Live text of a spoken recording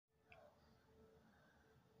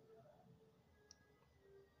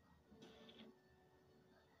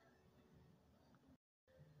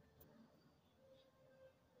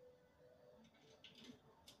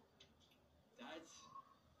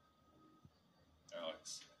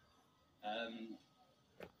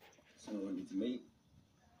to meet.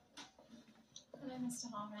 Hello,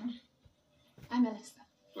 Mr. Harmon. I'm Melissa.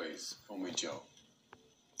 Please, call me Joe.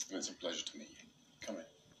 And it's a pleasure to meet you. Come in.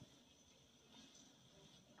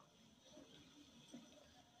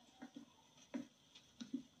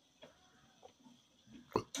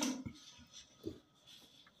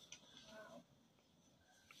 Wow.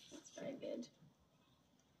 That's very good.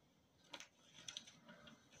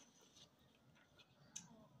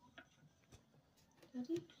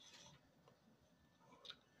 Daddy?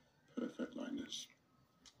 Perfect lightness.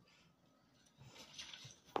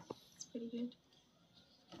 It's pretty good.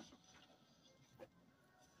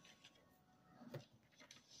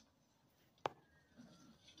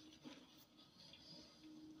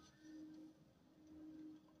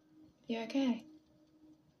 You okay?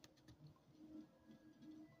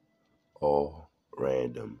 All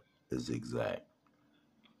random is exact.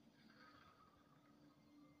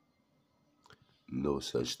 No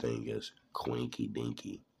such thing as quinky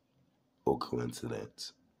dinky or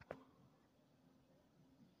coincidence.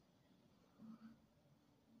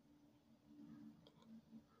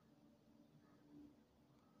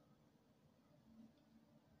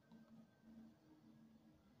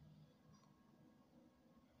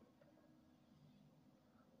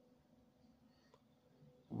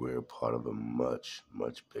 We're part of a much,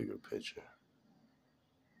 much bigger picture.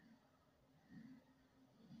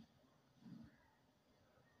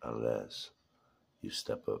 Unless you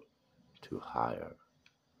step up to higher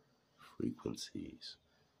frequencies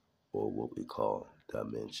or what we call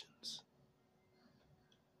dimensions.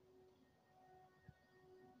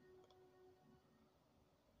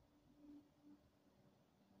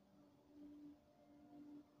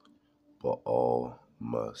 But all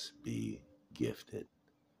must be gifted.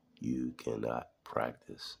 You cannot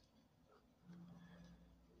practice.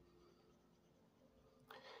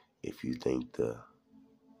 If you think the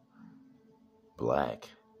black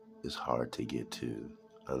is hard to get to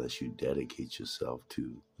unless you dedicate yourself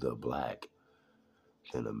to the black,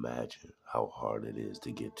 then imagine how hard it is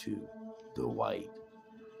to get to the white.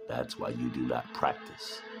 That's why you do not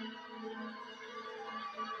practice.